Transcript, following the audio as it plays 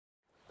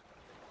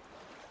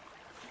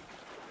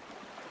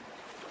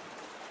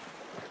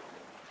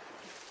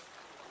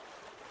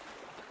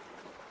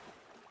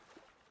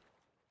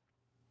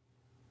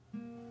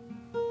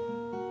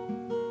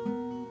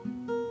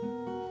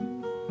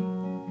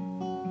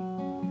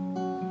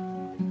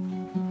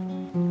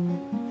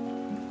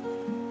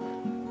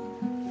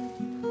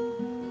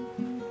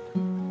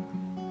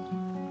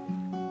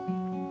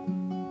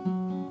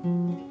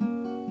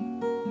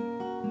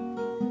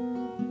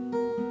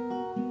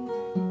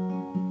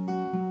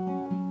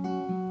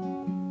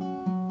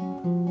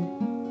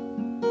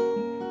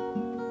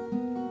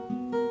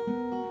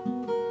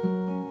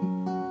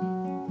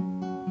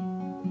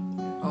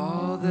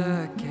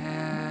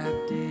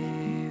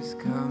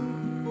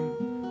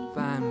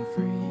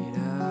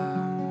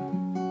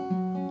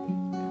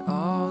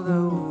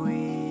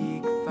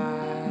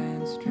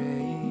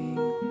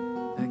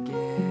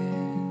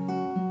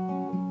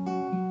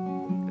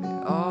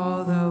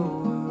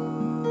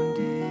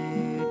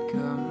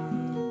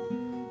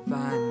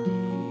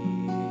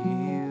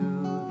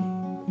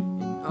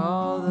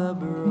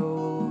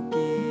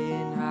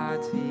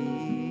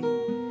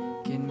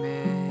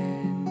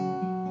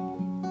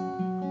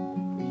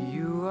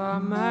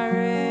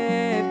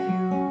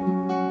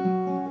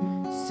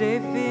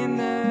safe in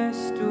the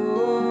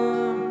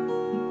storm.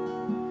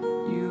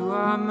 You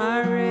are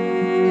my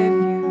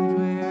refuge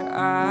where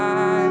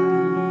I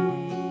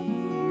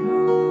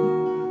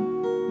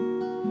belong.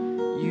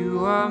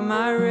 You are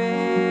my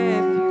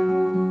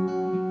refuge,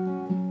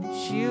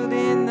 shield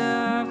in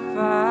the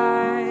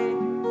fight.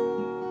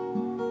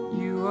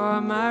 You are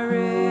my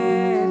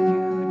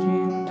refuge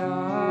in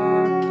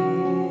darkest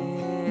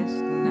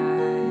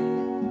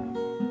night.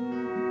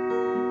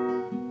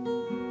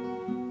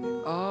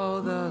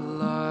 All the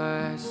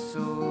lost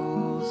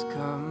souls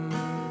come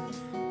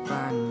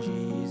find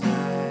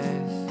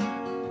Jesus.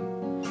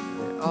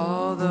 Let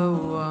all the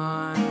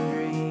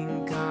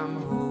wandering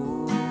come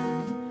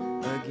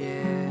home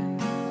again.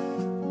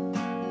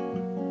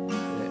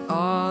 Let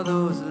all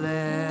those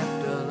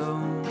left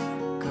alone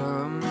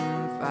come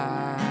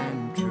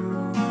find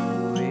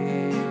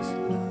truest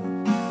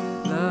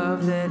love,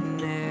 love that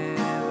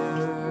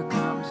never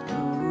comes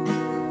to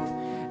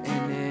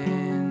an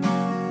end,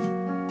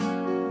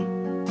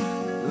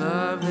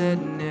 love that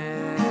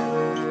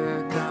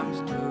never comes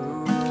to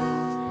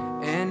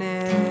an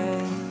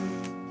end.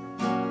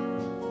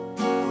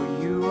 For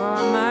you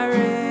are my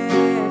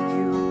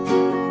refuge,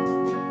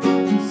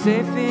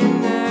 safe in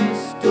the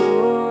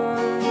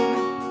storm.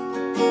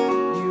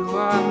 You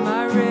are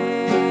my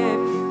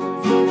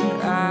refuge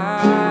where I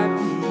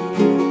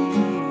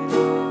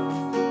belong.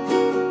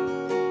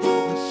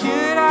 And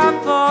should I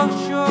fall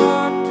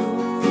short to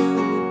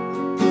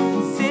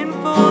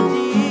sinful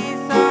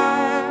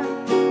desire,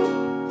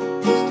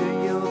 still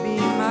you'll be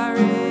my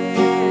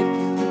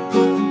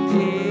refuge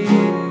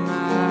in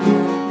my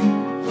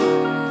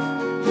fire.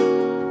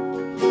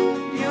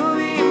 You'll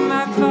be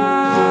my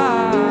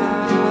fire.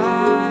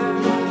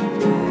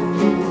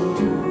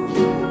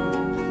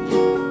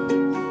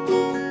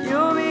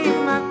 You'll be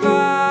my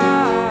fire.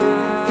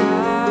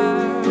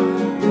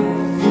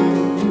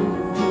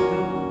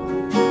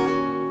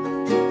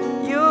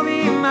 You'll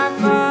be my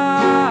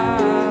fire.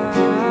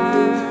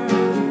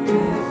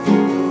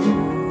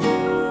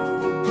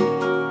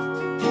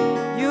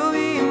 You'll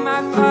be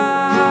my fire.